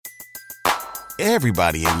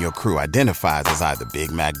Everybody in your crew identifies as either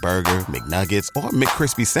Big Mac Burger, McNuggets, or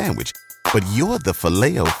McCrispy Sandwich. But you're the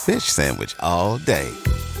Filet-O-Fish Sandwich all day.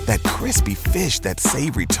 That crispy fish, that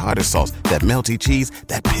savory tartar sauce, that melty cheese,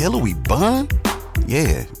 that pillowy bun.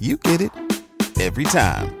 Yeah, you get it. Every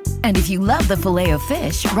time. And if you love the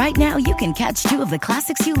Filet-O-Fish, right now you can catch two of the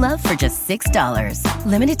classics you love for just $6.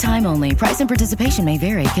 Limited time only. Price and participation may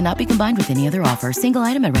vary. Cannot be combined with any other offer. Single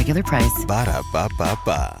item at regular price.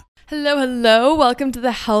 Ba-da-ba-ba-ba. Hello. Welcome to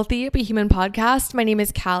the Healthy But Human podcast. My name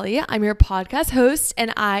is Callie. I'm your podcast host,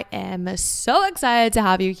 and I am so excited to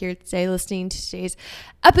have you here today listening to today's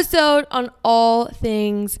episode on all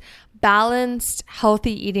things balanced,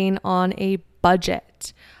 healthy eating on a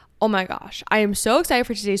budget. Oh my gosh, I am so excited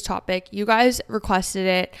for today's topic. You guys requested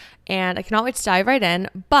it, and I cannot wait to dive right in.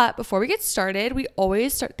 But before we get started, we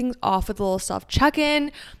always start things off with a little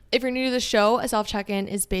self-check-in. If you're new to the show, a self-check-in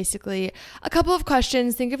is basically a couple of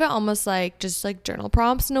questions. Think of it almost like just like journal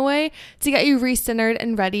prompts in a way to get you re-centered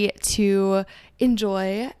and ready to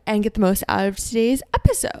enjoy and get the most out of today's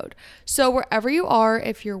episode. So wherever you are,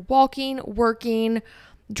 if you're walking, working,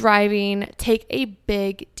 driving, take a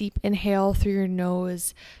big deep inhale through your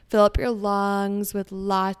nose. Fill up your lungs with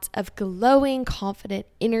lots of glowing, confident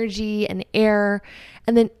energy and air.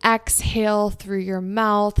 And then exhale through your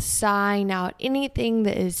mouth, sighing out anything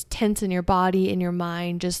that is tense in your body, in your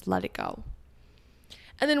mind. Just let it go.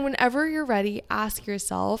 And then whenever you're ready, ask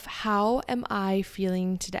yourself, how am I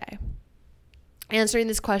feeling today? Answering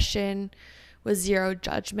this question with zero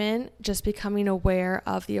judgment, just becoming aware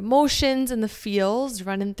of the emotions and the feels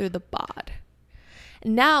running through the bod.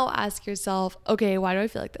 And now ask yourself, okay, why do I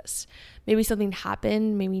feel like this? Maybe something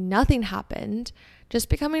happened, maybe nothing happened. Just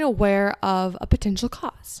becoming aware of a potential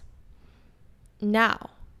cause.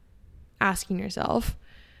 Now, asking yourself,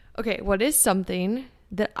 okay, what is something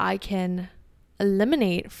that I can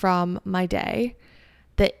eliminate from my day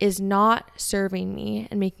that is not serving me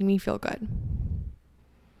and making me feel good?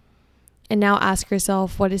 And now ask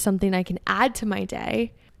yourself, what is something I can add to my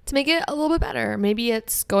day to make it a little bit better? Maybe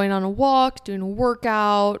it's going on a walk, doing a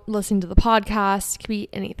workout, listening to the podcast. It could be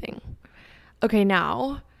anything. Okay,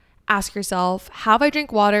 now ask yourself, have I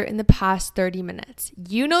drank water in the past 30 minutes?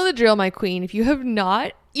 You know the drill, my queen. If you have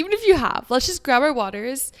not, even if you have, let's just grab our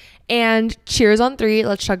waters and cheers on 3.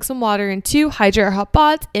 Let's chug some water in 2, hydrate our hot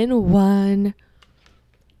pots in 1.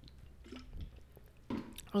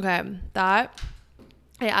 Okay,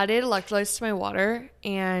 I added electrolytes to my water,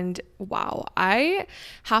 and wow, I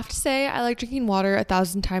have to say I like drinking water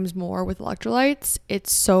 1,000 times more with electrolytes.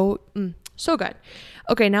 It's so good.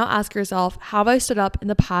 Okay, now ask yourself, have I stood up in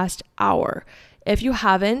the past hour? If you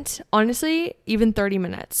haven't, honestly, even 30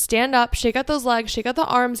 minutes. Stand up, shake out those legs, shake out the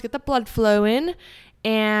arms, get the blood flowing,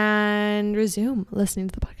 and resume listening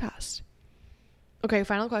to the podcast. Okay,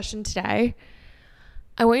 final question today.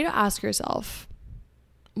 I want you to ask yourself,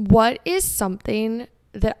 what is something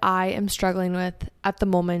that I am struggling with at the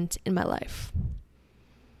moment in my life?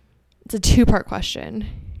 It's a 2-part question.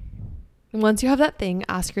 And once you have that thing,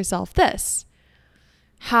 ask yourself this: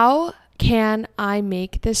 how can I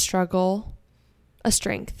make this struggle a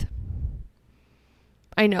strength?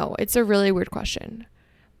 I know it's a really weird question,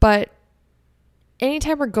 but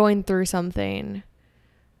anytime we're going through something,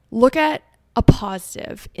 look at a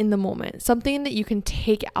positive in the moment, something that you can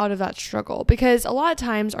take out of that struggle, because a lot of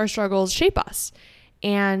times our struggles shape us.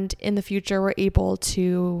 And in the future, we're able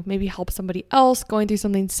to maybe help somebody else going through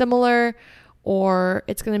something similar, or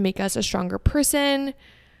it's going to make us a stronger person.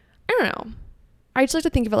 I don't know. I just like to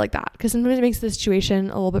think of it like that, because sometimes it makes the situation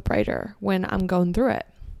a little bit brighter when I'm going through it.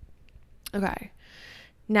 Okay.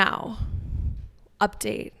 Now,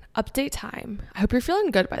 update time. I hope you're feeling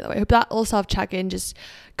good, by the way. I hope that little self-check-in just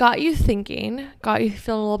got you thinking, got you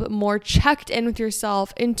feeling a little bit more checked in with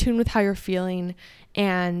yourself, in tune with how you're feeling,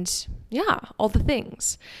 and yeah, all the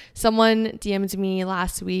things. Someone DM'd me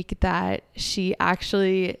last week that she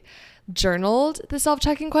actually journaled the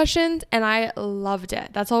self-check-in questions, and I loved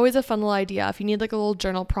it. That's always a fun little idea. If you need like a little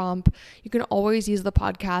journal prompt, you can always use the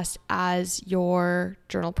podcast as your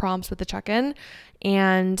journal prompts with the check-in.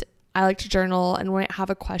 And I like to journal, and when I have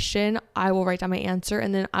a question, I will write down my answer,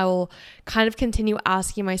 and then I will kind of continue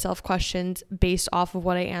asking myself questions based off of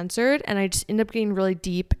what I answered, and I just end up getting really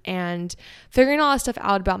deep and figuring all that stuff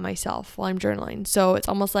out about myself while I'm journaling. So it's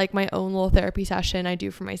almost like my own little therapy session I do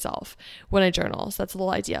for myself when I journal. So that's a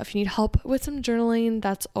little idea. If you need help with some journaling,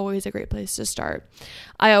 that's always a great place to start.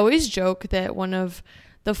 I always joke that one of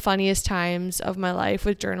the funniest times of my life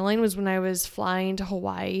with journaling was when I was flying to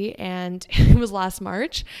Hawaii, and it was last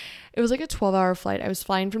March. It was like a 12-hour flight. I was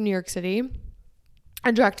flying from New York City,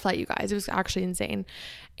 a direct flight, you guys. It was actually insane.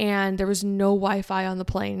 and there was no Wi-Fi on the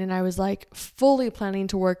plane, and I was like fully planning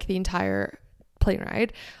to work the entire plane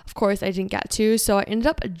ride. Of course, I didn't get to, so I ended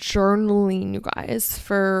up journaling, you guys,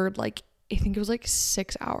 for like, I think it was like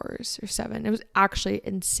 6 hours or 7. It was actually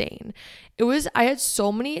insane. I had so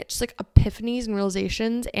many just like epiphanies and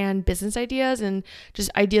realizations and business ideas and just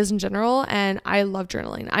ideas in general. And I love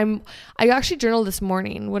journaling. I actually journaled this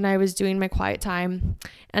morning when I was doing my quiet time,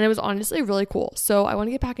 and it was honestly really cool. So I want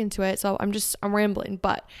to get back into it. So I'm rambling,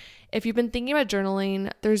 but if you've been thinking about journaling,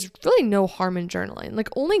 there's really no harm in journaling. Like,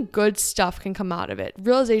 only good stuff can come out of it.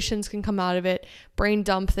 Realizations can come out of it. Brain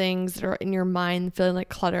dump things that are in your mind feeling like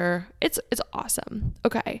clutter. It's awesome.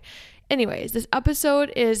 Okay. Anyways, this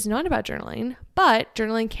episode is not about journaling, but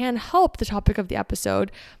journaling can help the topic of the episode.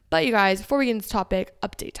 But you guys, before we get into this topic,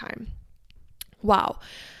 update time. Wow.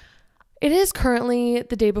 It is currently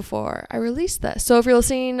the day before I released this. So if you're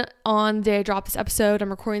listening on the day I dropped this episode, I'm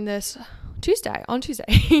recording this on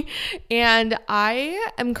Tuesday. And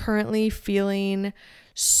I am currently feeling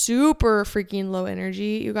super freaking low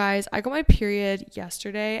energy, you guys. I got my period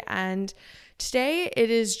yesterday, and today it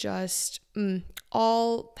is just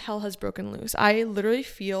all hell has broken loose. I literally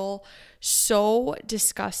feel so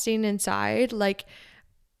disgusting inside. Like,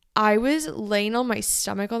 I was laying on my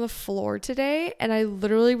stomach on the floor today, and I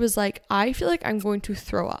literally was like, I feel like I'm going to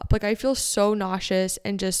throw up. Like, I feel so nauseous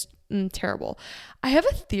and just terrible. I have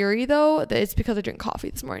a theory though that it's because I drank coffee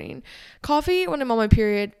this morning. Coffee when I'm on my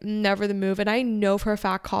period, never the move. And I know for a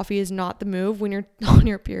fact coffee is not the move when you're on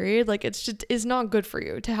your period. Like, it's just is not good for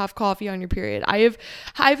you to have coffee on your period. I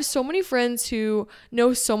have so many friends who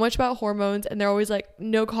know so much about hormones, and they're always like,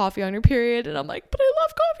 no coffee on your period. And I'm like, but I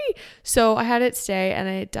love coffee. So I had it today, and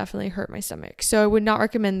it definitely hurt my stomach. So I would not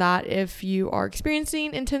recommend that if you are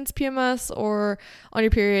experiencing intense PMS or on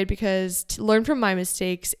your period, because to learn from my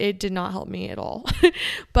mistakes, it did not help me at all.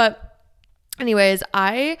 But anyways,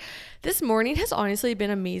 this morning has honestly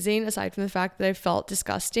been amazing, aside from the fact that I felt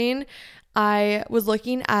disgusting. I was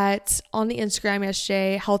looking on the Instagram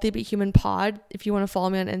yesterday, Healthy But Human Pod. If you want to follow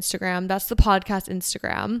me on Instagram, that's the podcast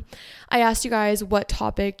Instagram. I asked you guys what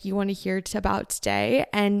topic you want to hear about today,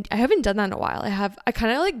 and I haven't done that in a while. I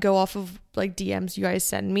kind of like go off of like DMs you guys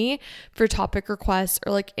send me for topic requests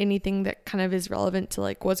or like anything that kind of is relevant to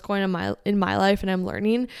like what's going on in my life and I'm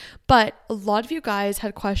learning. But a lot of you guys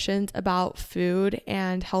had questions about food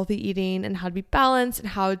and healthy eating and how to be balanced and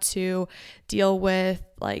how to deal with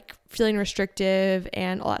like feeling restrictive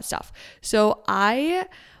and all that stuff. So I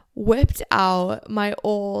whipped out my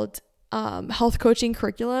old health coaching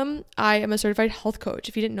curriculum. I am a certified health coach.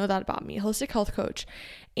 If you didn't know that about me, holistic health coach.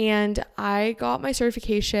 And I got my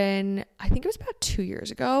certification, I think it was about 2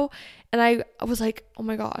 years ago. And I was like, oh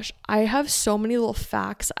my gosh, I have so many little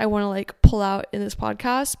facts I want to like pull out in this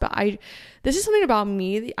podcast. But this is something about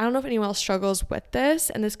me. I don't know if anyone else struggles with this.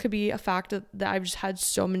 And this could be a fact that I've just had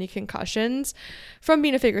so many concussions from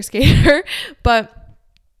being a figure skater. But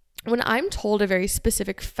when I'm told a very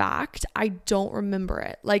specific fact, I don't remember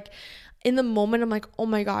it. Like, in the moment, I'm like, oh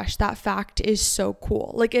my gosh, that fact is so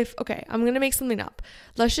cool. Like, I'm going to make something up.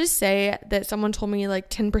 Let's just say that someone told me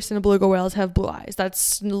like 10% of beluga whales have blue eyes.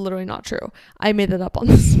 That's literally not true. I made that up on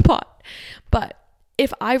the spot. But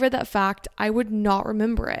if I read that fact, I would not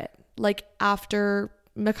remember it. Like, after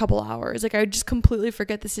a couple hours, like I would just completely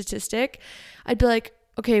forget the statistic. I'd be like,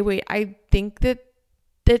 okay, wait, I think that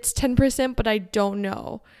it's 10%, but I don't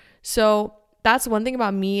know. So that's one thing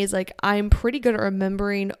about me is like I'm pretty good at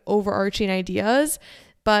remembering overarching ideas,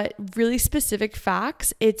 but really specific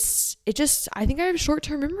facts, I think I have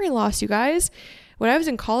short-term memory loss, you guys. When I was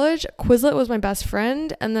in college, Quizlet was my best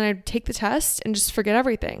friend, and then I'd take the test and just forget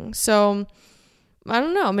everything. So I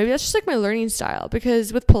don't know, maybe that's just like my learning style,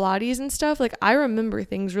 because with Pilates and stuff, like I remember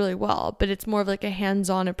things really well, but it's more of like a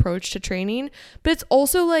hands-on approach to training. But it's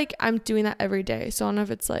also like I'm doing that every day, so I don't know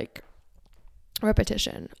if it's like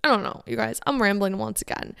repetition. I don't know, you guys. I'm rambling once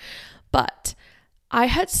again. But I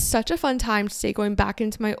had such a fun time today going back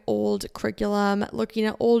into my old curriculum, looking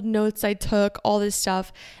at old notes I took, all this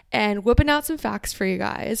stuff, and whipping out some facts for you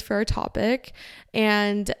guys for our topic.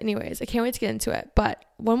 And anyways, I can't wait to get into it. But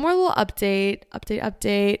one more little update.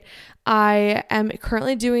 I am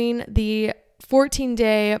currently doing the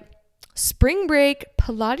 14-day spring break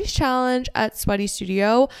Pilates challenge at Sweaty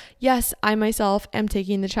Studio. Yes, I myself am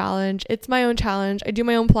taking the challenge. It's my own challenge. I do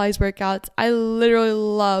my own Pilates workouts. I literally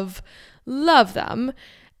love them.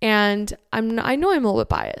 And I know I'm a little bit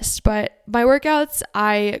biased, but my workouts,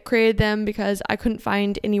 I created them because I couldn't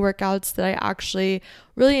find any workouts that I actually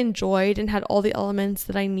really enjoyed and had all the elements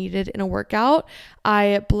that I needed in a workout.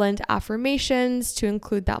 I blend affirmations to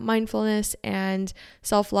include that mindfulness and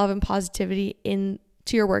self-love and positivity in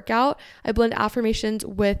to your workout. I blend affirmations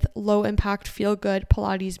with low impact, feel good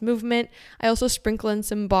Pilates movement. I also sprinkle in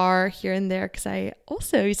some barre here and there because I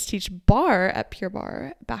also used to teach barre at Pure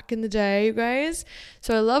Barre back in the day, you guys.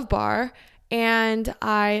 So I love barre. And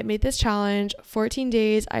I made this challenge 14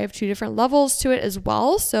 days. I have 2 different levels to it as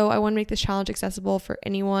well. So I want to make this challenge accessible for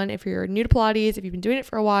anyone. If you're new to Pilates, if you've been doing it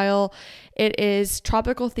for a while, it is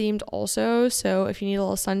tropical themed also. So if you need a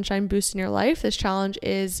little sunshine boost in your life, this challenge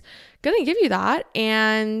is going to give you that.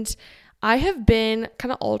 And I have been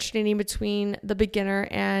kind of alternating between the beginner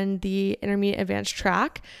and the intermediate advanced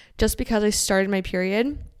track just because I started my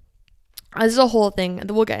period. This is a whole thing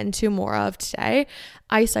that we'll get into more of today.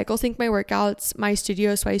 I cycle sync my workouts. My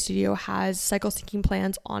studio, Sway Studio, has cycle syncing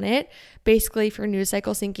plans on it. Basically, if you're new to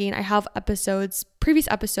cycle syncing, I have previous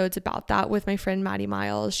episodes about that with my friend Maddie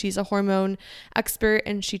Miles. She's a hormone expert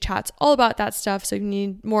and she chats all about that stuff. So if you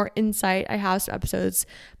need more insight, I have some episodes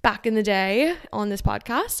back in the day on this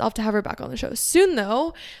podcast. I'll have to have her back on the show soon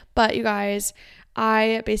though. But you guys,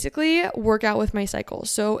 I basically work out with my cycle.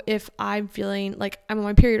 So if I'm feeling like I'm on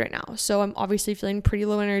my period right now, so I'm obviously feeling pretty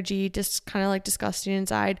low energy, just kind of like disgusting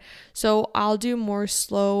inside. So I'll do more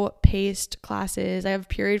slow paced classes. I have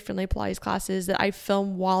period friendly Pilates classes that I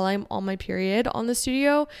film while I'm on my period on the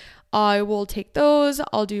studio. I will take those.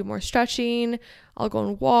 I'll do more stretching. I'll go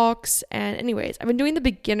on walks. And anyways, I've been doing the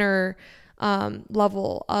beginner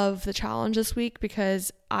level of the challenge this week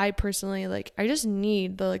because I personally I just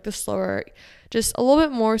need the slower, just a little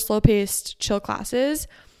bit more slow paced chill classes.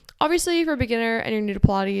 Obviously, if you're a beginner and you're new to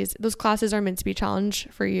Pilates, those classes are meant to be a challenge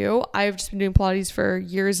for you. I've just been doing Pilates for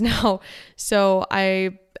years now, so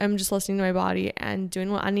I am just listening to my body and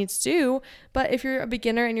doing what I need to do. But if you're a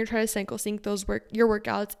beginner and you're trying to cycle sync your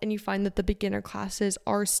workouts and you find that the beginner classes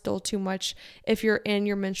are still too much, if you're in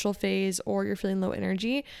your menstrual phase or you're feeling low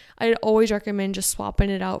energy, I'd always recommend just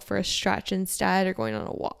swapping it out for a stretch instead or going on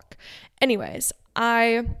a walk. Anyways,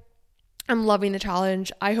 I'm loving the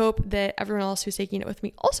challenge. I hope that everyone else who's taking it with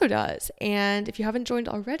me also does. And if you haven't joined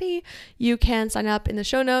already, you can sign up in the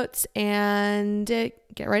show notes and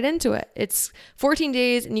get right into it. It's 14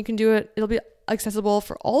 days and you can do it. It'll be accessible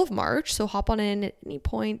for all of March. So hop on in at any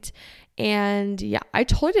point. And yeah, I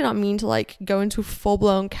totally did not mean to go into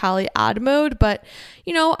full-blown Cali ad mode, but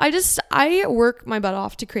I work my butt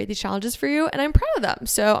off to create these challenges for you and I'm proud of them.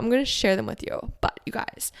 So I'm going to share them with you. But you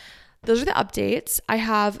guys, those are the updates. I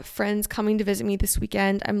have friends coming to visit me this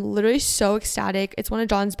weekend. I'm literally so ecstatic. It's one of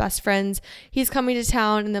John's best friends. He's coming to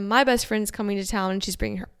town, and then my best friend's coming to town, and she's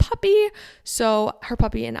bringing her puppy. So her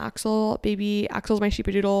puppy and baby Axel's my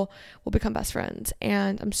sheepadoodle, will become best friends,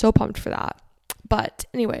 and I'm so pumped for that. But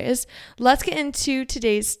anyways, let's get into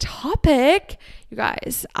today's topic. You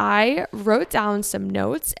guys, I wrote down some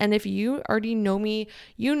notes, and if you already know me,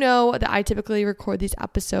 you know that I typically record these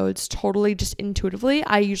episodes totally just intuitively.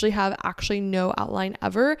 I usually have actually no outline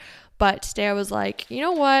ever, but today I was like, you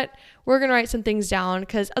know what? We're going to write some things down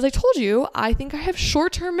because as I told you, I think I have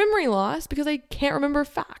short-term memory loss because I can't remember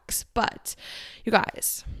facts. But you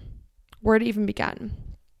guys, where to even begin?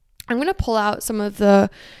 I'm going to pull out some of the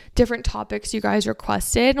different topics you guys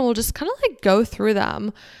requested and we'll just kind of go through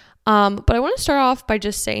them. But I want to start off by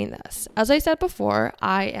just saying this. As I said before,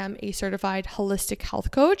 I am a certified holistic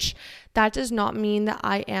health coach. That does not mean that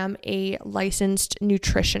I am a licensed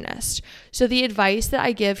nutritionist. So the advice that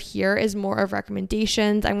I give here is more of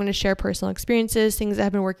recommendations. I'm going to share personal experiences, things that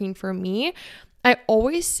have been working for me. I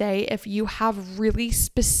always say if you have really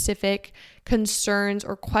specific concerns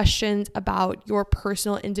or questions about your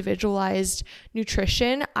personal individualized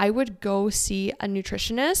nutrition, I would go see a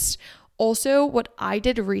nutritionist. Also, what I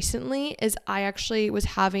did recently is I actually was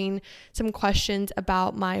having some questions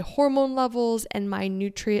about my hormone levels and my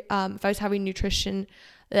if I was having nutrient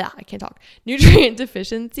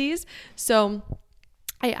deficiencies. So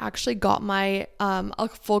I actually got my a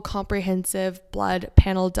full comprehensive blood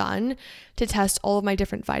panel done to test all of my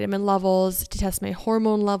different vitamin levels, to test my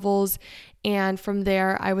hormone levels. And from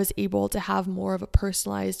there, I was able to have more of a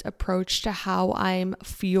personalized approach to how I'm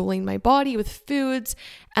fueling my body with foods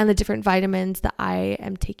and the different vitamins that I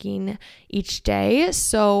am taking each day.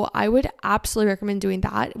 So I would absolutely recommend doing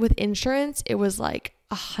that. With insurance, it was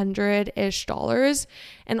 $100-ish.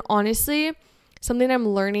 And honestly, something I'm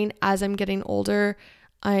learning as I'm getting older,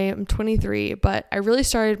 I am 23, but I really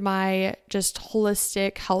started my just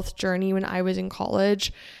holistic health journey when I was in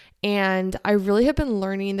college. And I really have been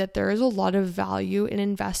learning that there is a lot of value in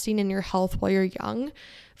investing in your health while you're young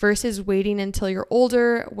versus waiting until you're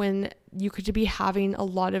older when you could be having a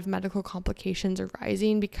lot of medical complications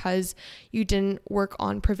arising because you didn't work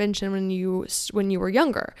on prevention when you were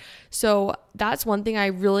younger. So that's one thing I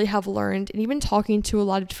really have learned, and even talking to a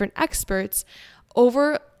lot of different experts,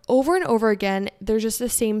 over and over again, there's just the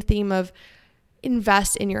same theme of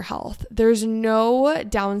invest in your health. There's no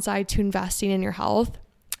downside to investing in your health.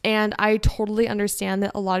 And I totally understand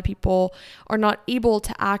that a lot of people are not able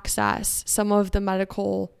to access some of the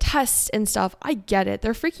medical tests and stuff. I get it.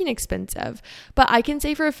 They're freaking expensive. But I can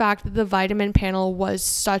say for a fact that the vitamin panel was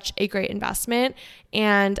such a great investment.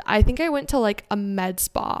 And I think I went to like a med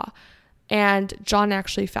spa and John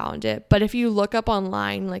actually found it. But if you look up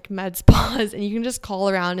online, like med spas, and you can just call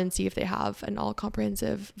around and see if they have an all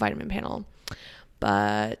comprehensive vitamin panel.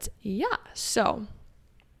 But yeah, so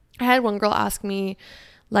I had one girl ask me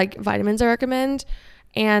like vitamins I recommend,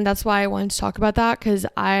 and that's why I wanted to talk about that, because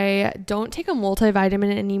I don't take a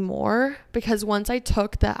multivitamin anymore, because once I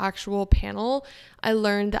took the actual panel, I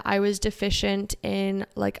learned that I was deficient in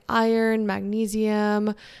like iron,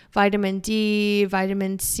 magnesium, vitamin D,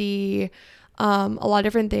 vitamin C, a lot of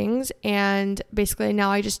different things. And basically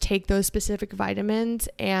now I just take those specific vitamins,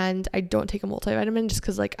 and I don't take a multivitamin just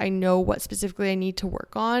because like I know what specifically I need to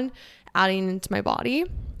work on adding into my body.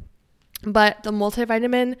 But the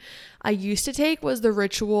multivitamin I used to take was the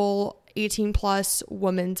Ritual 18 plus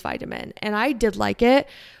women's vitamin, and I did like it,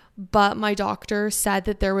 but my doctor said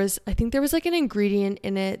that I think there was like an ingredient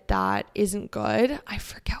in it that isn't good. I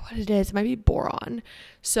forget what it is. It might be boron.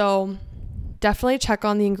 So definitely check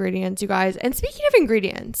on the ingredients, you guys. And speaking of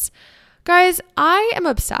ingredients, guys, I am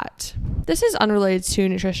upset. This is unrelated to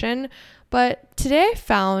nutrition, but today I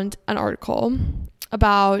found an article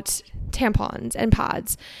about tampons and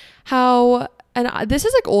pads. This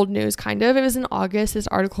is like old news kind of. It was in August this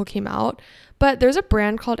article came out, but there's a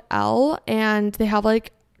brand called Elle, and they have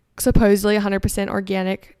like supposedly 100%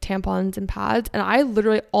 organic tampons and pads, and I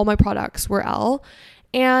literally, all my products were Elle,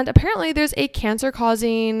 and apparently there's a cancer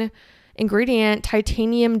causing ingredient,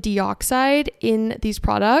 titanium dioxide, in these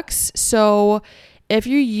products. So if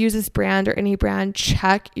you use this brand or any brand,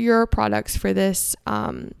 check your products for this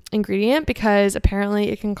ingredient, because apparently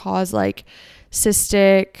it can cause like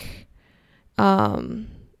cystic,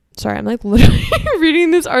 sorry, I'm like literally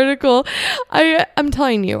reading this article. I'm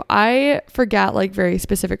telling you, I forget like very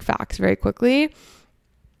specific facts very quickly.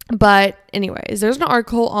 But anyways, there's an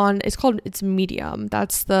article on, it's Medium.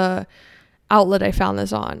 That's the outlet I found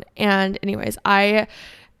this on. And anyways, I'm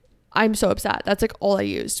so upset. That's like all I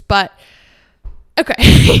used. But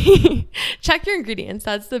okay. Check your ingredients.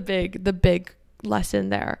 That's the big lesson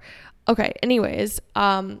there. Okay. Anyways,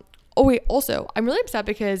 oh wait, also, I'm really upset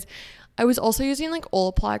because I was also using like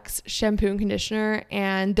Olaplex shampoo and conditioner,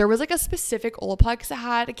 and there was like a specific Olaplex that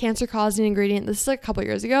had a cancer-causing ingredient. This is like a couple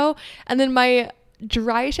years ago. And then my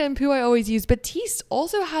dry shampoo I always use, Batiste,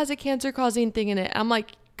 also has a cancer-causing thing in it. I'm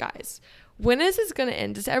like, guys, when is this going to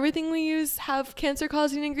end? Does everything we use have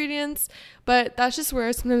cancer-causing ingredients? But that's just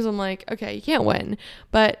where sometimes I'm like, okay, you can't win.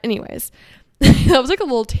 But anyways, that was like a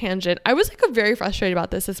little tangent. I was like very frustrated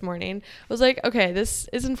about this morning. I was like, okay, this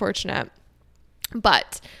is unfortunate.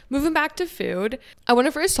 But moving back to food, I want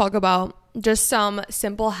to first talk about just some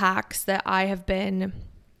simple hacks that I have been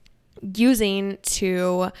using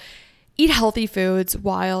to eat healthy foods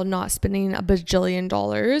while not spending a bajillion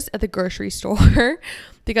dollars at the grocery store.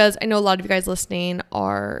 Because I know a lot of you guys listening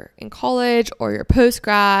are in college, or you're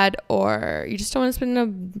post-grad, or you just don't want to spend a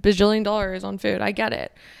bajillion dollars on food. I get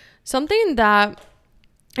it. Something that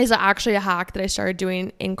is actually a hack that I started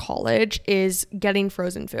doing in college is getting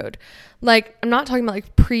frozen food. Like, I'm not talking about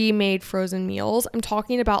like pre-made frozen meals. I'm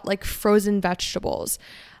talking about like frozen vegetables.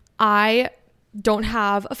 I don't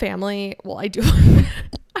have a family. Well, I do.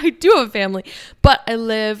 I do have a family, but I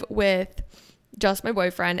live with just my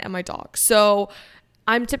boyfriend and my dog. So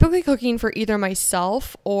I'm typically cooking for either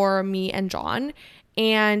myself or me and John.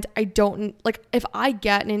 And I don't, like, if I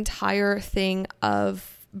get an entire thing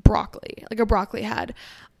of broccoli, like a broccoli head,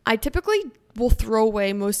 I typically will throw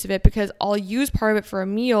away most of it, because I'll use part of it for a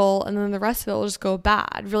meal and then the rest of it will just go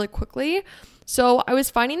bad really quickly. So I was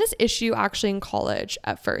finding this issue actually in college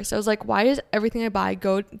at first. I was like, why does everything I buy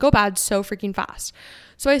go bad so freaking fast?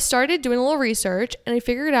 So I started doing a little research, and I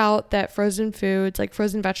figured out that frozen foods like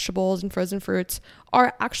frozen vegetables and frozen fruits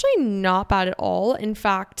are actually not bad at all. In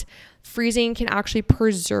fact, freezing can actually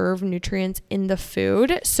preserve nutrients in the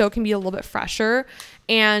food, so it can be a little bit fresher.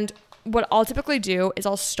 And what I'll typically do is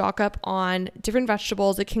I'll stock up on different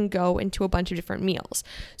vegetables that can go into a bunch of different meals.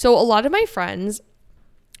 So a lot of my friends,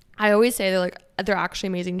 I always say they're actually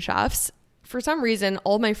amazing chefs. For some reason,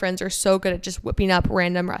 all of my friends are so good at just whipping up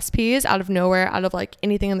random recipes out of nowhere, out of like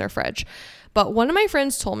anything in their fridge. But one of my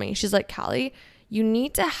friends told me, she's like, Callie, you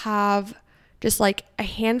need to have just like a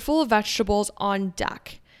handful of vegetables on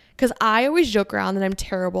deck. Because I always joke around that I'm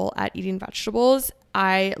terrible at eating vegetables.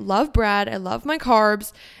 I love bread, I love my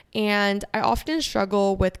carbs, and I often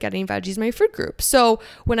struggle with getting veggies in my food group. So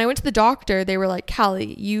when I went to the doctor, they were like,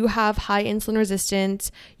 Callie, you have high insulin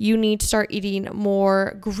resistance. You need to start eating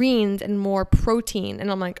more greens and more protein.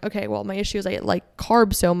 And I'm like, okay, well, my issue is I like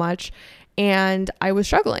carbs so much, and I was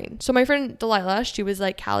struggling. So my friend Delilah, she was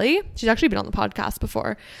like, Callie, she's actually been on the podcast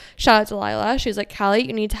before. Shout out to Delilah. She was like, Callie,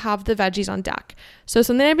 you need to have the veggies on deck. So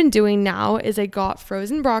something I've been doing now is I got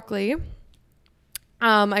frozen broccoli.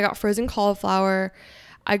 I got frozen cauliflower.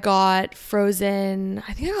 I got frozen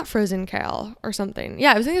kale or something.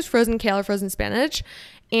 Yeah, I was thinking it was frozen kale or frozen spinach.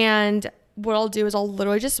 And what I'll do is I'll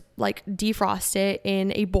literally just like defrost it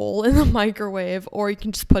in a bowl in the microwave, or you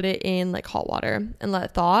can just put it in like hot water and let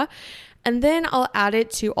it thaw. And then I'll add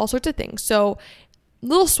it to all sorts of things. So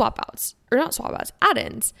little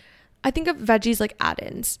add-ins. I think of veggies like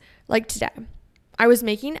add-ins. Like today, I was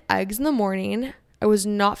making eggs in the morning. I was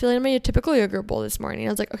not feeling my typical yogurt bowl this morning.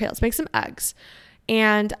 I was like, okay, let's make some eggs.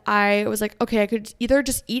 And I was like, okay, I could either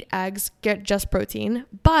just eat eggs, get just protein,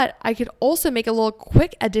 but I could also make a little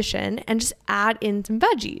quick addition and just add in some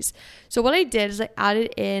veggies. So what I did is I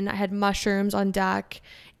had mushrooms on deck,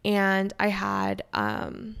 and I had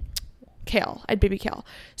kale. I had baby kale.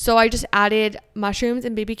 So I just added mushrooms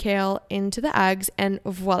and baby kale into the eggs, and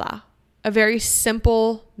voila, a very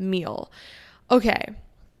simple meal. Okay.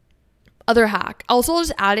 Other hack. Also, I'll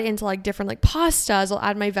just add it into like different like pastas. I'll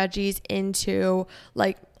add my veggies into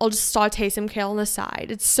like, I'll just saute some kale on the side.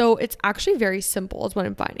 It's actually very simple is what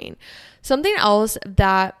I'm finding. Something else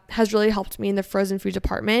that has really helped me in the frozen food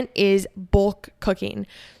department is bulk cooking.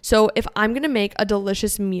 So if I'm going to make a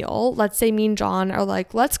delicious meal, let's say me and John are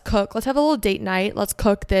like, let's have a little date night. Let's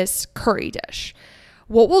cook this curry dish.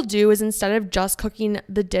 What we'll do is instead of just cooking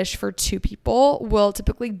the dish for 2 people, we'll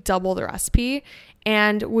typically double the recipe,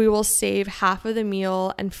 and we will save half of the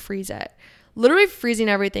meal and freeze it. Literally freezing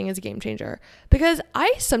everything is a game changer, because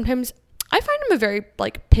I find I'm a very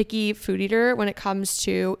like picky food eater when it comes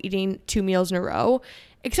to eating 2 meals in a row,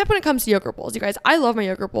 except when it comes to yogurt bowls. You guys, I love my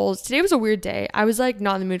yogurt bowls. Today was a weird day. I was like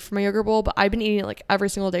not in the mood for my yogurt bowl, but I've been eating it like every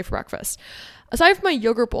single day for breakfast. Aside from my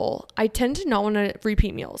yogurt bowl, I tend to not want to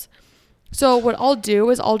repeat meals. So what I'll do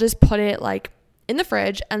is I'll just put it like in the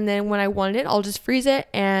fridge, and then when I want it, I'll just freeze it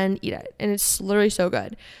and eat it. And it's literally so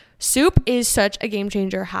good. Soup is such a game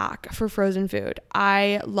changer hack for frozen food.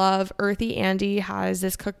 I love Earthy Andy has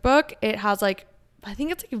this cookbook. It has like, I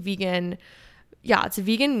think it's like a vegan. Yeah, it's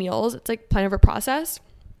vegan meals. It's like plain over processed.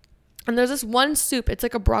 And there's this one soup. It's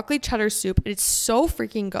like a broccoli cheddar soup. It's so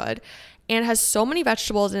freaking good and has so many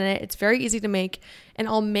vegetables in it. It's very easy to make, and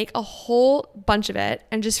I'll make a whole bunch of it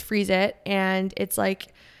and just freeze it, and it's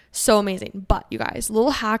like so amazing. But you guys,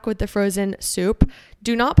 little hack with the frozen soup: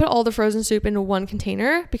 do not put all the frozen soup into one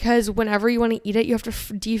container, because whenever you want to eat it, you have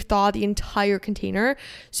to de-thaw the entire container.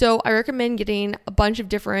 So I recommend getting a bunch of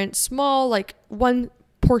different small, like 1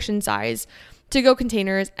 portion size to-go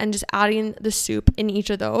containers, and just adding the soup in each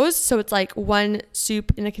of those. So it's like 1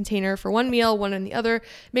 soup in a container for 1 meal, 1 in the other.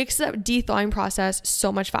 Makes that de-thawing process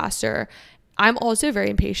so much faster. I'm also very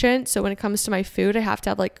impatient, so when it comes to my food, I have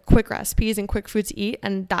to have like quick recipes and quick food to eat,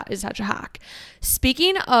 and that is such a hack.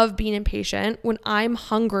 Speaking of being impatient, when I'm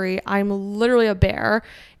hungry, I'm literally a bear,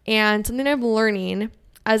 and something I'm learning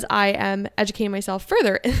as I am educating myself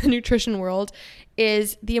further in the nutrition world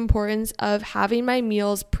is the importance of having my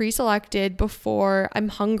meals pre-selected before I'm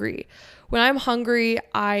hungry. When I'm hungry,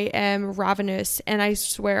 I am ravenous, and I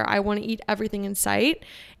swear I want to eat everything in sight.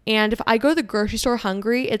 And if I go to the grocery store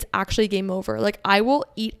hungry, it's actually game over. Like, I will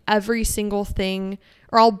eat every single thing,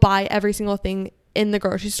 or I'll buy every single thing in the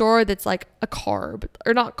grocery store that's like a carb,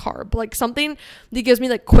 or not carb, like something that gives me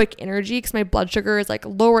like quick energy, because my blood sugar is like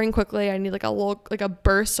lowering quickly. I need like a little, like a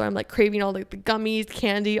burst. So I'm like craving all like the gummies,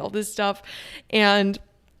 candy, all this stuff. And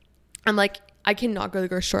I'm like, I cannot go to the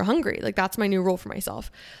grocery store hungry. Like, that's my new rule for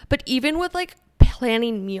myself. But even with like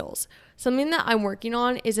planning meals, something that I'm working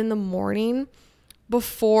on is in the morning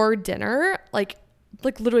before dinner, like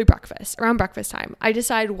literally breakfast, around breakfast time, I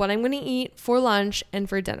decide what I'm going to eat for lunch and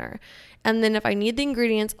for dinner. And then if I need the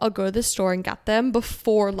ingredients, I'll go to the store and get them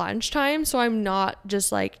before lunchtime, so I'm not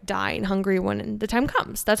just like dying hungry when the time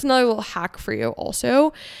comes. That's another little hack for you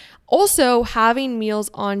also. Also, having meals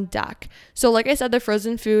on deck. So like I said, the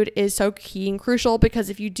frozen food is so key and crucial, because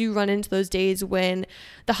if you do run into those days when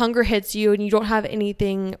the hunger hits you and you don't have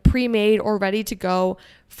anything pre-made or ready to go,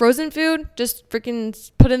 frozen food, just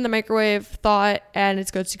freaking put in the microwave, thaw it, and it's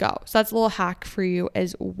good to go. So that's a little hack for you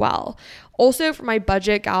as well. Also, for my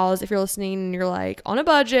budget gals, if you're listening and you're like, on a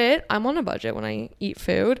budget, I'm on a budget when I eat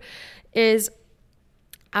food, is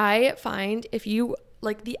I find if you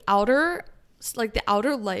like the outer like the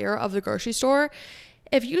outer layer of the grocery store,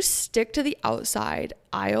 if you stick to the outside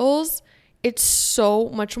aisles, it's so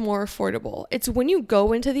much more affordable. It's when you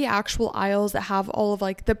go into the actual aisles that have all of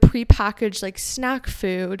like the prepackaged like snack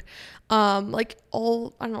food, like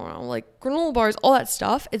all, I don't know, like granola bars, all that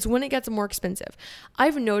stuff, it's when it gets more expensive.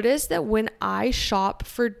 I've noticed that when I shop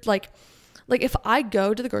for like if I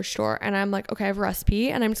go to the grocery store and I'm like, okay, I have a recipe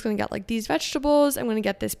and I'm just going to get like these vegetables, I'm going to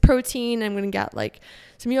get this protein, I'm going to get like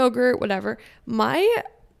some yogurt, whatever, my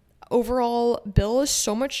overall bill is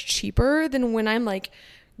so much cheaper than when I'm like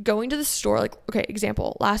going to the store. Like, okay,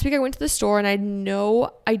 example, last week I went to the store and I had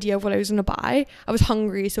no idea of what I was going to buy. I was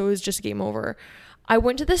hungry, so it was just game over. I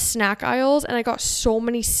went to the snack aisles and I got so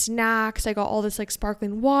many snacks. I got all this like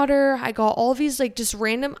sparkling water. I got all these like just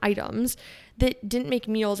random items that didn't make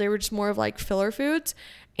meals. They were just more of like filler foods.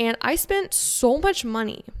 And I spent so much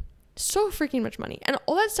money, so freaking much money. And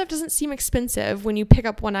all that stuff doesn't seem expensive when you pick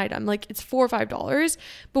up one item. Like it's $4 or $5.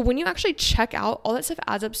 But when you actually check out, all that stuff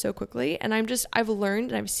adds up so quickly. And I've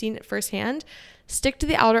learned and I've seen it firsthand. Stick to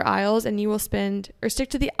the outer aisles and you will spend, or stick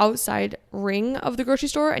to the outside ring of the grocery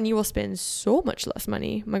store and you will spend so much less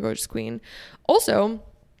money, my gorgeous queen. Also,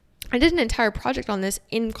 I did an entire project on this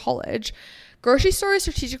in college. Grocery stores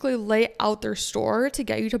strategically lay out their store to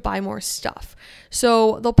get you to buy more stuff.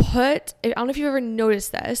 So they'll put, I don't know if you've ever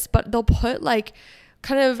noticed this, but they'll put like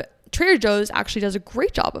kind of, Trader Joe's actually does a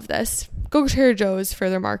great job of this. Go to Trader Joe's for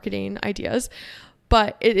their marketing ideas.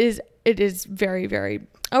 But it is very, very,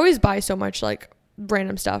 I always buy so much like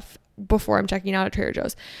random stuff before I'm checking out at Trader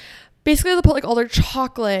Joe's. Basically, they'll put like all their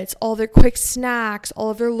chocolates, all their quick snacks,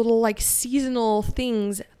 all of their little like seasonal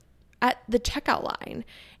things at the checkout line.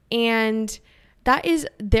 And that is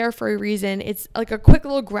there for a reason. It's like a quick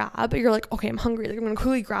little grab. You're like, okay, I'm hungry. Like I'm going to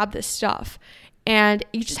quickly grab this stuff. And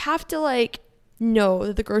you just have to like know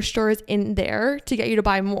that the grocery store is in there to get you to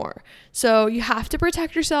buy more. So you have to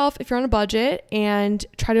protect yourself if you're on a budget and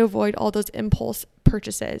try to avoid all those impulse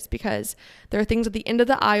purchases, because there are things at the end of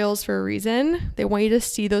the aisles for a reason. They want you to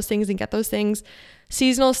see those things and get those things.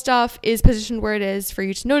 Seasonal stuff is positioned where it is for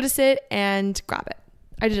you to notice it and grab it.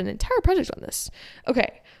 I did an entire project on this.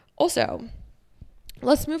 Okay. Also,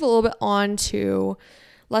 let's move a little bit on to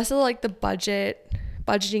less of like the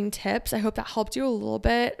budgeting tips. I hope that helped you a little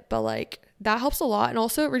bit, but like that helps a lot. And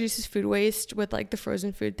also it reduces food waste with like the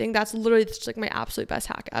frozen food thing. That's literally just like my absolute best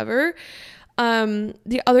hack ever.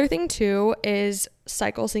 The other thing too is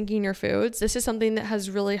cycle syncing your foods. This is something that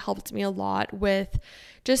has really helped me a lot with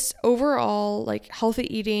just overall like healthy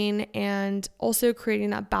eating and also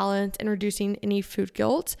creating that balance and reducing any food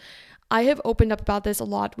guilt. I have opened up about this a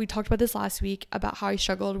lot. We talked about this last week about how I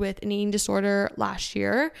struggled with an eating disorder last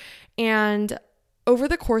year. And over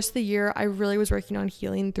the course of the year, I really was working on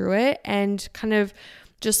healing through it and kind of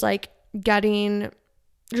just like healing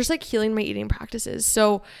my eating practices.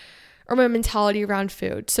 So, or my mentality around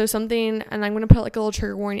food. So something, and I'm going to put like a little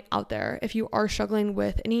trigger warning out there. If you are struggling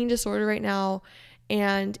with an eating disorder right now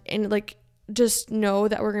and like, just know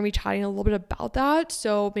that we're going to be chatting a little bit about that.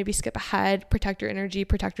 So maybe skip ahead, protect your energy,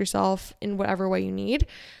 protect yourself in whatever way you need.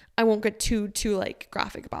 I won't get too like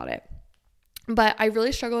graphic about it. But I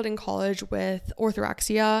really struggled in college with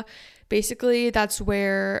orthorexia. Basically, that's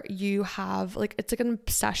where you have like, it's like an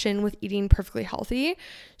obsession with eating perfectly healthy.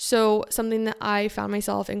 So something that I found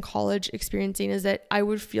myself in college experiencing is that I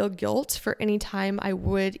would feel guilt for any time I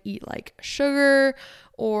would eat like sugar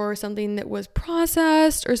or something that was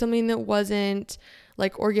processed or something that wasn't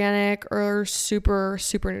like organic or super,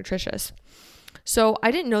 super nutritious. So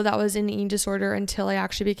I didn't know that was an eating disorder until I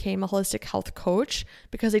actually became a holistic health coach,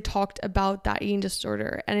 because they talked about that eating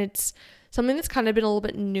disorder. And it's something that's kind of been a little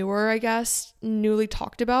bit newer, I guess, newly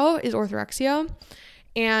talked about is orthorexia.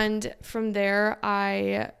 And from there,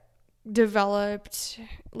 I developed,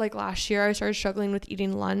 like last year, I started struggling with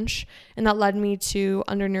eating lunch, and that led me to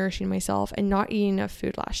undernourishing myself and not eating enough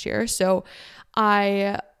food last year. So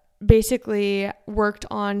I basically worked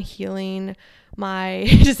on healing my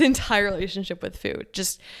just entire relationship with food,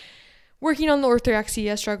 just working on the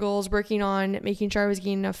orthorexia struggles, working on making sure I was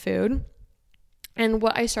getting enough food. And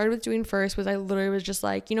what I started with doing first was I literally was just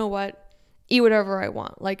like, you know what, eat whatever I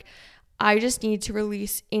want. Like, I just need to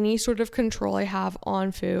release any sort of control I have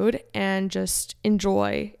on food and just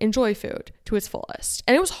enjoy food to its fullest.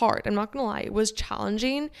 And it was hard. I'm not going to lie. It was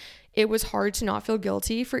challenging. It was hard to not feel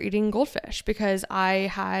guilty for eating goldfish, because I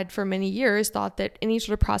had for many years thought that any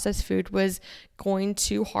sort of processed food was going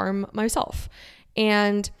to harm myself.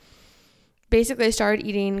 And basically I started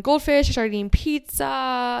eating goldfish, I started eating pizza,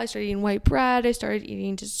 I started eating white bread, I started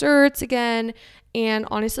eating desserts again. And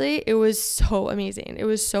honestly, it was so amazing. It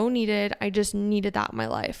was so needed. I just needed that in my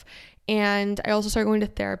life. And I also started going to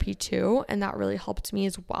therapy too, and that really helped me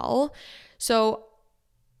as well. So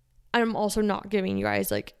I'm also not giving you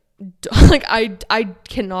guys like I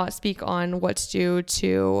cannot speak on what to do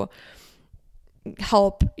to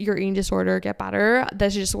help your eating disorder get better.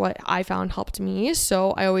 That's just what I found helped me.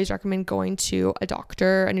 So I always recommend going to a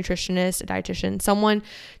doctor, a nutritionist, a dietitian, someone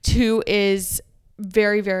who is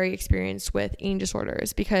very, very experienced with eating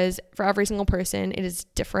disorders, because for every single person it is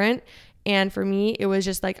different. And for me, it was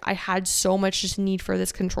just like I had so much just need for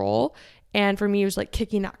this control. And for me, it was like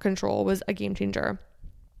kicking that control was a game changer.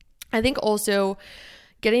 I think also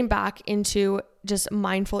getting back into just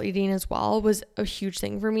mindful eating as well was a huge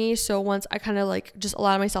thing for me. So once I kind of like just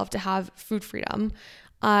allowed myself to have food freedom,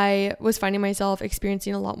 I was finding myself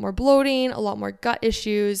experiencing a lot more bloating, a lot more gut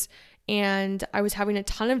issues, and I was having a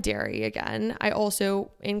ton of dairy again. I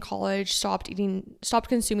also in college stopped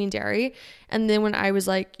consuming dairy. And then when I was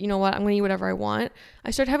like, you know what, I'm going to eat whatever I want,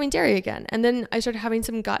 I started having dairy again. And then I started having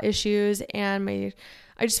some gut issues, and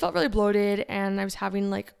I just felt really bloated, and I was having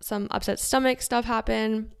like some upset stomach stuff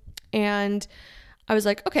happen. And I was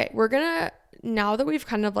like, okay, now that we've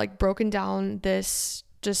kind of like broken down this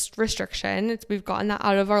just restriction, we've gotten that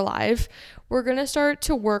out of our life, we're going to start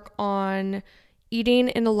to work on eating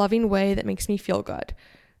in a loving way that makes me feel good.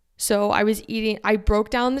 So I broke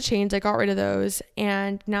down the chains, I got rid of those,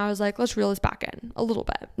 and now I was like, let's reel this back in a little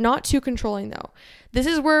bit. Not too controlling though. This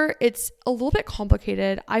is where it's a little bit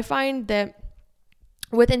complicated. I find that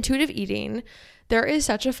with intuitive eating, there is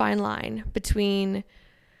such a fine line between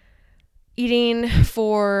eating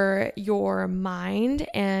for your mind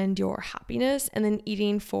and your happiness, and then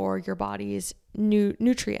eating for your body's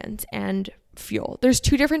nutrients and fuel. There's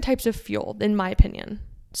two different types of fuel, in my opinion.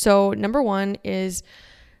 So number one is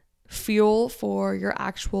fuel for your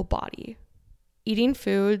actual body. Eating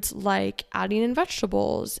foods like adding in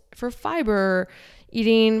vegetables for fiber,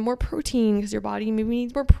 eating more protein because your body maybe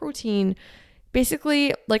needs more protein.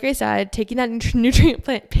 Basically, like I said, taking that nutrient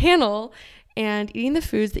panel and eating the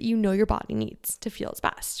foods that you know your body needs to feel its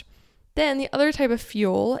best. Then the other type of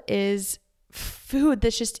fuel is food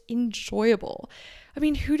that's just enjoyable. I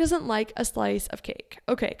mean, who doesn't like a slice of cake?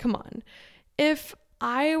 Okay, come on. If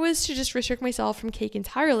I was to just restrict myself from cake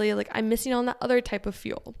entirely, like I'm missing on that other type of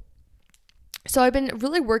fuel. So I've been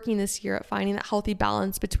really working this year at finding that healthy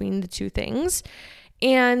balance between the two things.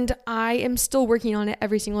 And I am still working on it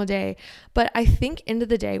every single day. But I think end of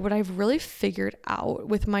the day, what I've really figured out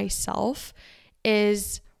with myself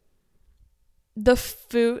is the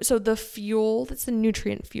food. So the fuel, that's the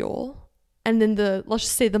nutrient fuel. And then let's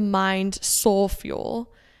just say the mind soul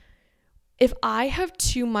fuel. If I have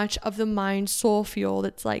too much of the mind soul fuel,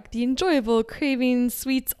 that's like the enjoyable cravings,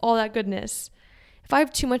 sweets, all that goodness. If I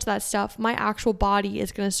have too much of that stuff, my actual body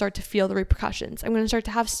is going to start to feel the repercussions. I'm going to start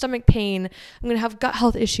to have stomach pain. I'm going to have gut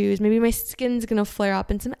health issues. Maybe my skin's going to flare up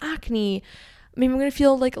and some acne. Maybe I'm going to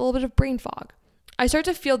feel like a little bit of brain fog. I start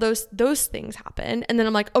to feel those things happen. And then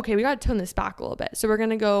I'm like, okay, we got to tone this back a little bit. So we're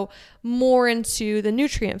going to go more into the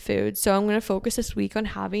nutrient food. So I'm going to focus this week on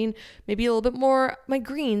having maybe a little bit more my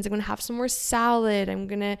greens. I'm going to have some more salad. I'm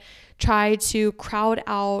going to try to crowd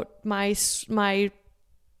out my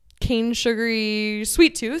cane sugary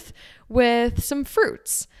sweet tooth with some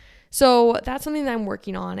fruits. So that's something that I'm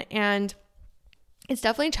working on, and it's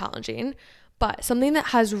definitely challenging, but something that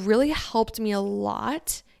has really helped me a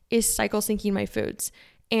lot is cycle syncing my foods.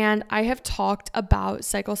 And I have talked about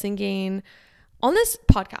cycle syncing on this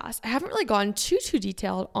podcast. I haven't really gone too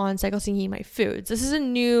detailed on cycle syncing my foods. This is a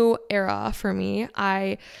new era for me.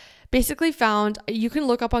 I basically found, you can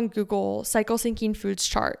look up on Google cycle syncing foods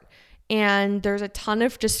chart, and there's a ton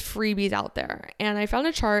of just freebies out there. And I found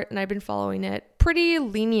a chart and I've been following it pretty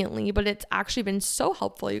leniently, but it's actually been so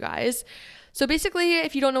helpful, you guys. So basically,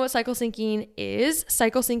 if you don't know what cycle syncing is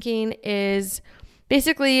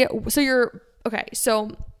basically,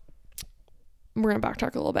 so we're going to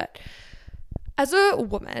backtrack a little bit. As a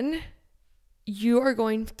woman, you are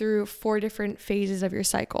going through 4 different phases of your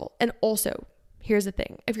cycle. And also, here's the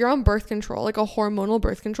thing. If you're on birth control, like a hormonal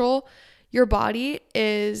birth control, your body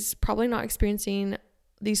is probably not experiencing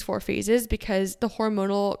these 4 phases because the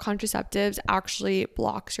hormonal contraceptives actually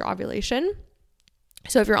blocks your ovulation.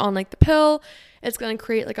 So if you're on like the pill, it's going to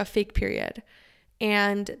create like a fake period.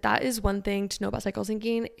 And that is one thing to know about cycle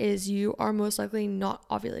syncing, is you are most likely not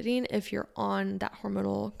ovulating if you're on that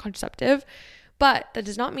hormonal contraceptive, but that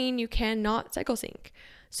does not mean you cannot cycle sync.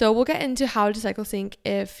 So we'll get into how to cycle sync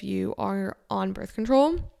if you are on birth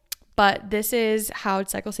control. but this is how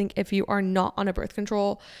it's cycle sync if you are not on a birth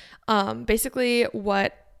control. Basically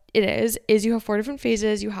what it is you have 4 different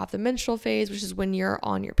phases. You have the menstrual phase, which is when you're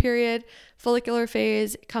on your period. Follicular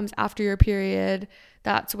phase comes after your period.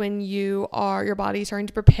 That's when your body starting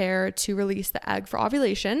to prepare to release the egg for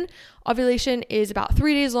ovulation. Ovulation is about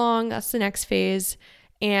 3 days long. That's the next phase.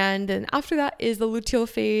 And then after that is the luteal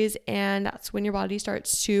phase, and that's when your body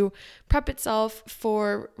starts to prep itself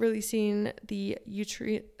for releasing the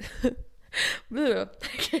uterine. I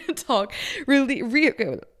can't talk. You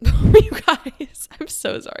guys, I'm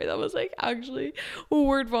so sorry. That was like actually a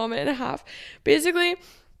word vomit and a half. Basically,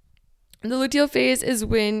 the luteal phase is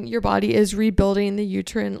when your body is rebuilding the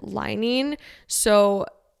uterine lining. So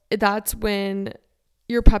that's when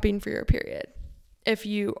you're prepping for your period if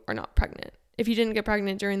you are not pregnant. If you didn't get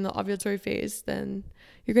pregnant during the ovulatory phase, then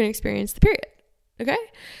you're going to experience the period. Okay?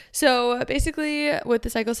 So basically with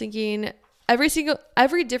the cycle syncing,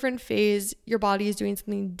 every different phase, your body is doing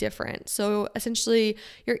something different. So essentially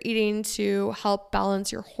you're eating to help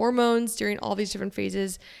balance your hormones during all these different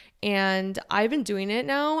phases. And I've been doing it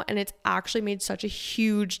now, and it's actually made such a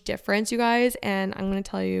huge difference, you guys. And I'm going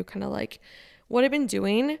to tell you kind of like what I've been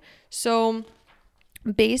doing. So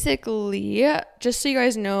basically, just so you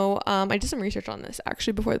guys know, I did some research on this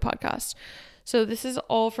actually before the podcast. So this is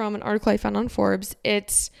all from an article I found on Forbes.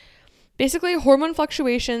 It's basically hormone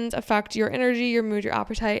fluctuations affect your energy, your mood, your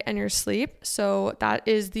appetite, and your sleep. So that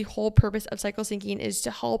is the whole purpose of cycle syncing, is to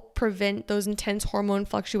help prevent those intense hormone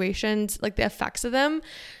fluctuations, like the effects of them.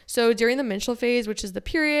 So during the menstrual phase, which is the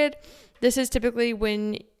period, this is typically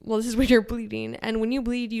when you're bleeding, and when you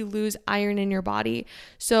bleed, you lose iron in your body.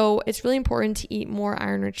 So it's really important to eat more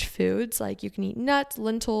iron-rich foods. Like you can eat nuts,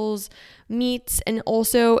 lentils, meats, and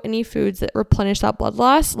also any foods that replenish that blood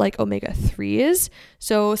loss, like omega-3s.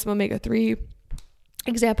 So some omega-3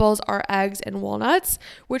 examples are eggs and walnuts,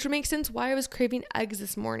 which would make sense why I was craving eggs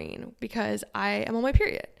this morning, because I am on my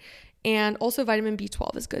period. And also vitamin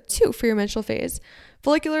B12 is good too for your menstrual phase.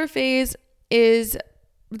 Follicular phase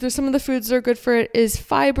there's some of the foods that are good for it is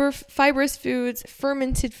fibrous foods,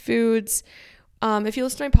 fermented foods. If you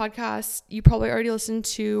listen to my podcast, you probably already listened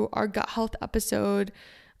to our gut health episode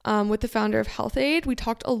with the founder of Health Aid. We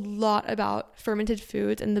talked a lot about fermented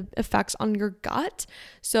foods and the effects on your gut.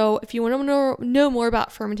 So if you want to know more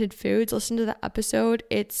about fermented foods, listen to that episode.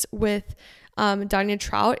 It's with Danya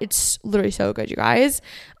Trout. It's literally so good, you guys.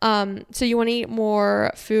 So you want to eat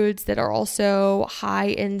more foods that are also high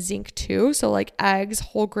in zinc too. So like eggs,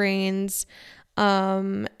 whole grains,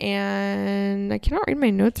 and I cannot read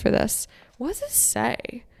my notes for this. What does this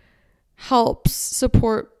say? Helps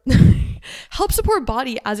support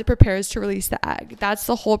body as it prepares to release the egg. That's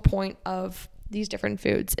the whole point of these different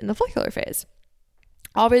foods in the follicular phase.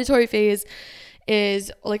 Ovulatory phase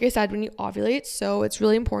is, like I said, when you ovulate. So it's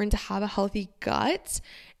really important to have a healthy gut.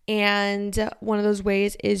 And one of those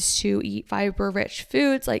ways is to eat fiber-rich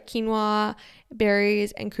foods like quinoa,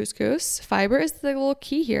 berries, and couscous. Fiber is the little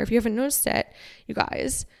key here. If you haven't noticed it, you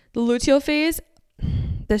guys, the luteal phase,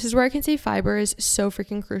 this is where I can say fiber is so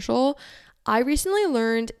freaking crucial. I recently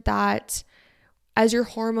learned that as your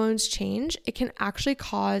hormones change, it can actually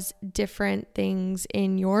cause different things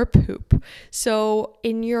in your poop. So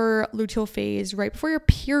in your luteal phase, right before your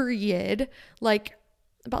period,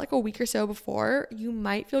 about a week or so before, you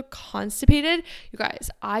might feel constipated. You guys,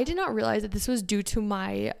 I did not realize that this was due to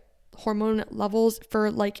my hormone levels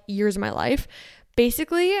for years of my life.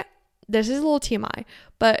 Basically, this is a little TMI,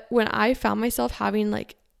 but when I found myself having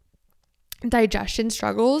digestion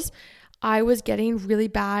struggles, I was getting really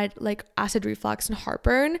bad acid reflux and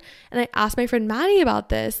heartburn. And I asked my friend Maddie about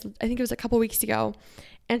this. I think it was a couple weeks ago.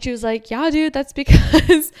 And she was like, yeah, dude, that's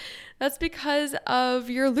because of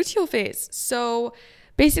your luteal phase. So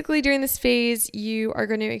basically during this phase, you are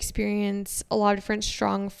going to experience a lot of different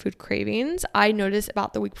strong food cravings. I noticed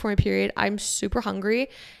about the week before my period, I'm super hungry.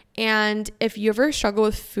 And if you ever struggle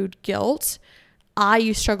with food guilt, I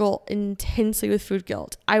used to struggle intensely with food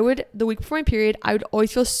guilt. The week before my period, I would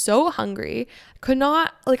always feel so hungry. I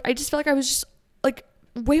just felt like I was just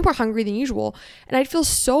way more hungry than usual. And I'd feel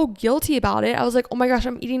so guilty about it. I was like, oh my gosh,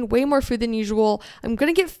 I'm eating way more food than usual. I'm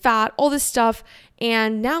going to get fat, all this stuff.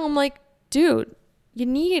 And now I'm like, dude, you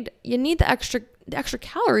need the extra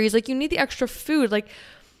calories. You need the extra food.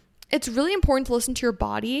 It's really important to listen to your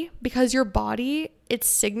body, because your body, its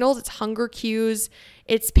signals, its hunger cues,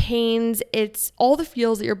 its pains, it's all the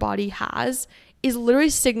feels that your body has is literally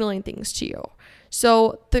signaling things to you.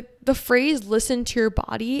 So the phrase listen to your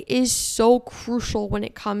body is so crucial when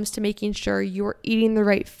it comes to making sure you're eating the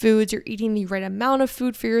right foods, you're eating the right amount of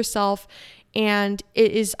food for yourself, and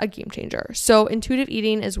it is a game changer. So intuitive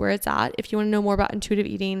eating is where it's at. If you want to know more about intuitive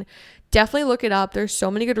eating, definitely look it up. There's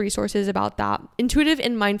so many good resources about that. Intuitive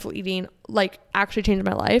and mindful eating like actually changed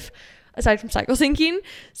my life aside from cycle syncing.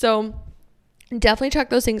 So definitely check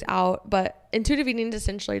those things out. But intuitive eating is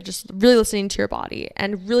essentially just really listening to your body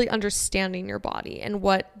and really understanding your body and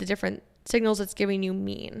what the different signals it's giving you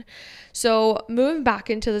mean. So moving back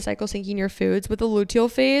into the cycle syncing your foods with the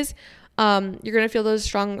luteal phase, you're going to feel those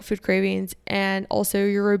strong food cravings, and also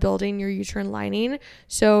you're rebuilding your uterine lining.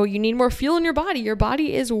 So you need more fuel in your body. Your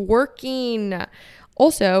body is working.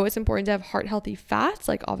 Also, it's important to have heart healthy fats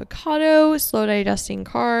like avocado, slow digesting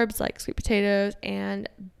carbs like sweet potatoes and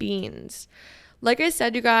beans. Like I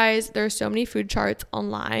said, you guys, there's so many food charts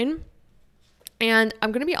online. And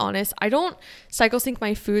I'm going to be honest, I don't cycle sync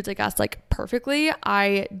my foods, I guess, like perfectly.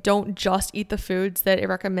 I don't just eat the foods that it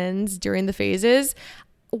recommends during the phases.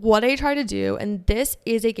 What I try to do, and this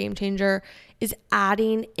is a game changer, is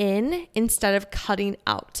adding in instead of cutting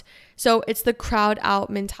out. So it's the crowd out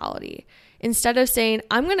mentality. Instead of saying,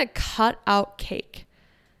 I'm going to cut out cake,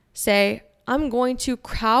 say, I'm going to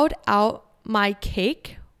crowd out my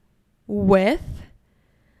cake with,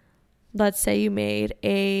 let's say you made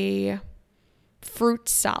a fruit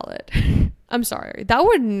salad. I'm sorry, that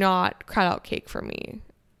would not crowd out cake for me.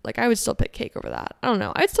 Like, I would still pick cake over that. I don't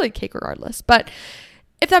know. I'd still eat cake regardless. But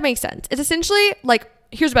if that makes sense, it's essentially like,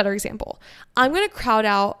 here's a better example. I'm going to crowd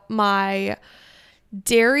out my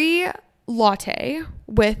dairy latte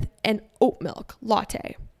with an oat milk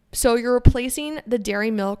latte. So you're replacing the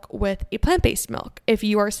dairy milk with a plant-based milk if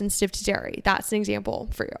you are sensitive to dairy. That's an example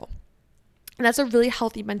for you. And that's a really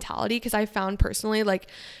healthy mentality, because I found personally, like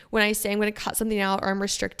when I say I'm going to cut something out or I'm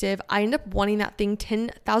restrictive, I end up wanting that thing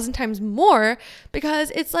 10,000 times more,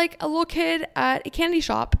 because it's like a little kid at a candy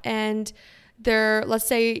shop and let's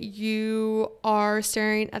say you are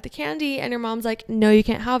staring at the candy and your mom's like, no, you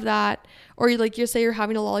can't have that. Or you say you're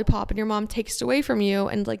having a lollipop and your mom takes it away from you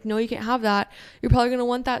and like, no, you can't have that. You're probably going to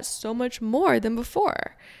want that so much more than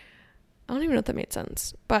before. I don't even know if that made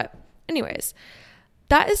sense. But anyways,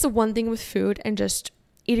 that is the one thing with food and just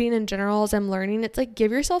eating in general, as I'm learning. It's like,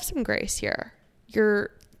 give yourself some grace here.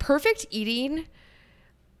 Your perfect eating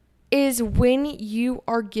is when you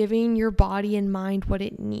are giving your body and mind what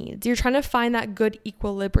it needs. You're trying to find that good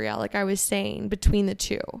equilibria, like I was saying, between the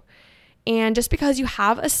two. And just because you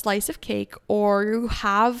have a slice of cake or you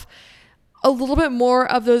have a little bit more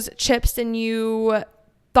of those chips than you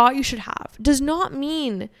thought you should have does not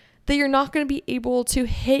mean that you're not going to be able to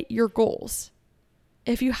hit your goals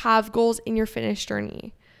if you have goals in your fitness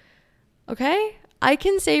journey. Okay? I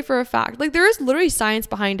can say for a fact, like, there is literally science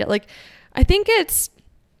behind it. Like, I think it's,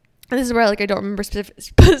 and this is where like I don't remember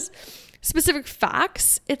specific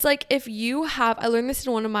facts. It's like, if you have, I learned this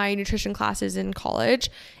in one of my nutrition classes in college.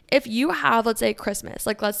 If you have, let's say Christmas,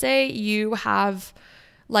 like let's say you have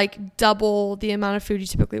like double the amount of food you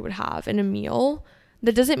typically would have in a meal,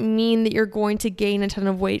 that doesn't mean that you're going to gain a ton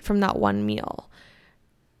of weight from that one meal.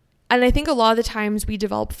 And I think a lot of the times we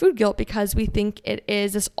develop food guilt because we think it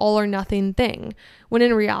is this all or nothing thing. When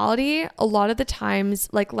in reality, a lot of the times,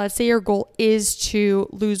 like let's say your goal is to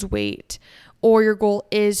lose weight, or your goal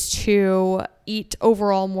is to eat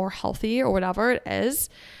overall more healthy, or whatever it is.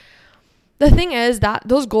 The thing is that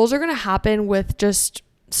those goals are going to happen with just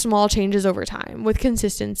small changes over time, with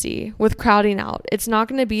consistency, with crowding out. It's not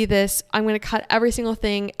going to be this, I'm going to cut every single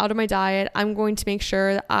thing out of my diet. I'm going to make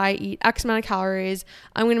sure that I eat X amount of calories.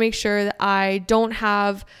 I'm going to make sure that I don't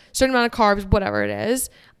have a certain amount of carbs, whatever it is.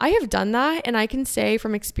 I have done that, and I can say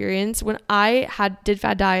from experience, when I did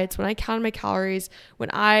fad diets, when I counted my calories, when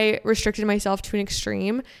I restricted myself to an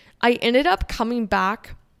extreme, I ended up coming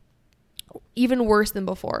back even worse than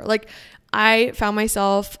before. Like, I found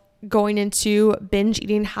myself going into binge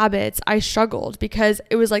eating habits. I struggled because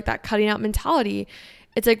it was like that cutting out mentality.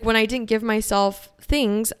 It's like when I didn't give myself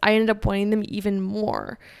things, I ended up wanting them even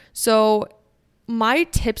more. So my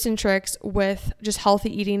tips and tricks with just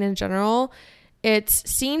healthy eating in general, it's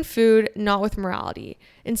seeing food not with morality.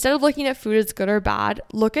 Instead of looking at food as good or bad,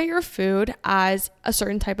 look at your food as a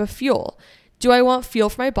certain type of fuel. Do I want fuel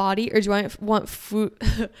for my body, or do I want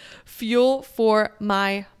fuel for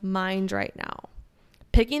my mind right now?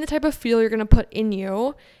 Picking the type of fuel you're going to put in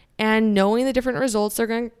you and knowing the different results that are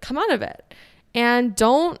going to come out of it. And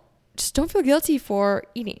don't feel guilty for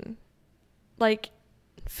eating. Like,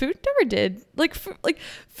 food never did. Like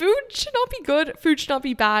food should not be good. Food should not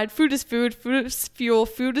be bad. Food is food. Food is fuel.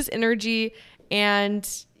 Food is energy. And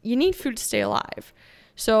you need food to stay alive.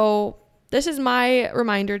 So this is my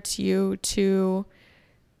reminder to you to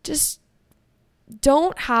just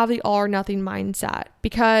don't have the all or nothing mindset,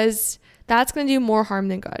 because that's going to do more harm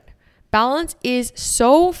than good. balance is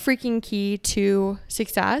so freaking key to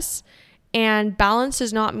success. And balance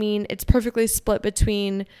does not mean it's perfectly split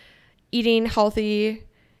between eating healthy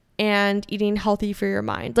and eating healthy for your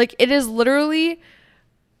mind. Like, it is literally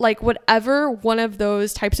like whatever one of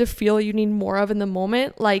those types of fuel you need more of in the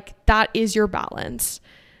moment, like that is your balance.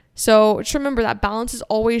 So just remember that balance is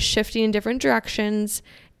always shifting in different directions.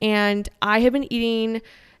 And I have been eating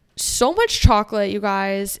so much chocolate, you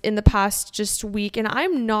guys, in the past just week. And I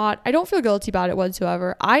don't feel guilty about it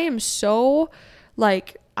whatsoever. I'm so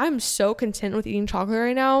content with eating chocolate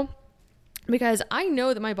right now because I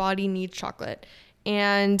know that my body needs chocolate.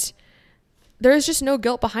 And there's just no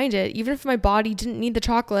guilt behind it. Even if my body didn't need the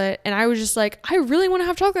chocolate and I was just like, I really want to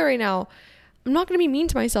have chocolate right now, I'm not going to be mean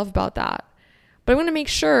to myself about that. But I want to make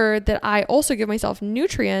sure that I also give myself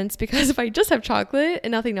nutrients, because if I just have chocolate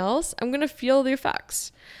and nothing else, I'm going to feel the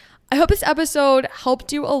effects. I hope this episode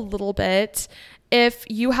helped you a little bit. If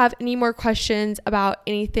you have any more questions about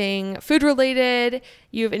anything food related,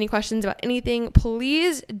 you have any questions about anything,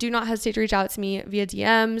 please do not hesitate to reach out to me via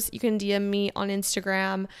DMs. You can DM me on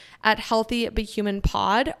Instagram at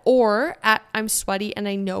healthybuthumanpod or at I'm sweaty and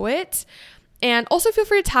I know it. And also feel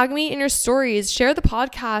free to tag me in your stories, share the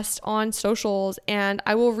podcast on socials, and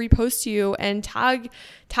I will repost you and tag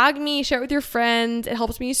me, share it with your friends. It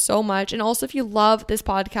helps me so much. And also, if you love this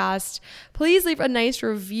podcast, please leave a nice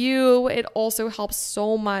review. It also helps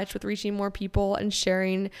so much with reaching more people and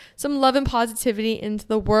sharing some love and positivity into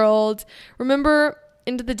the world. Remember,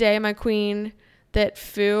 end of the day, my queen, that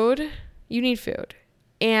you need food.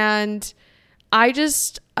 And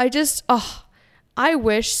I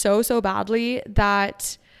wish so badly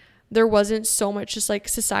that there wasn't so much just like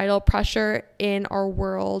societal pressure in our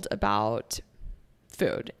world about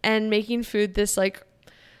food and making food this like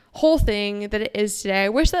whole thing that it is today. I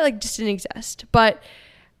wish that like just didn't exist. But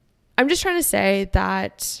I'm just trying to say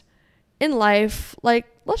that in life, like,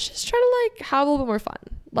 let's just try to like have a little bit more fun.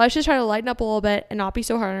 Let's just try to lighten up a little bit and not be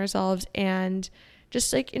so hard on ourselves and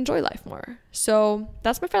just like enjoy life more. So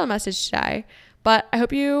that's my final message today. But I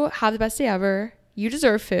hope you have the best day ever. You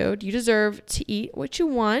deserve food. You deserve to eat what you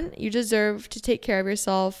want. You deserve to take care of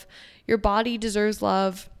yourself. Your body deserves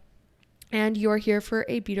love. And you are here for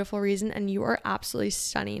a beautiful reason. And you are absolutely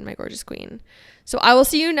stunning, my gorgeous queen. So I will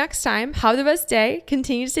see you next time. Have the best day.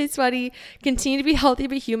 Continue to stay sweaty. Continue to be healthy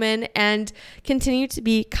but human. And continue to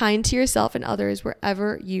be kind to yourself and others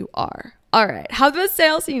wherever you are. All right. Have the best day.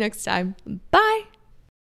 I'll see you next time. Bye.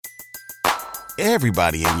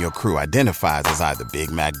 Everybody in your crew identifies as either Big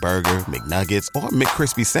Mac Burger, McNuggets, or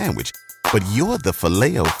McCrispy Sandwich. But you're the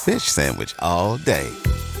Filet-O-Fish Sandwich all day.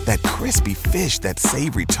 That crispy fish, that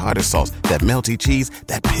savory tartar sauce, that melty cheese,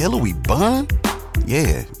 that pillowy bun.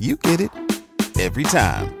 Yeah, you get it. Every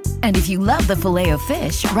time. And if you love the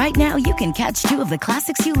Filet-O-Fish, right now you can catch two of the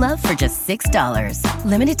classics you love for just $6.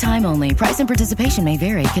 Limited time only. Price and participation may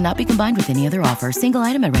vary. Cannot be combined with any other offer. Single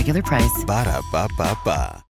item at regular price. Ba-da-ba-ba-ba.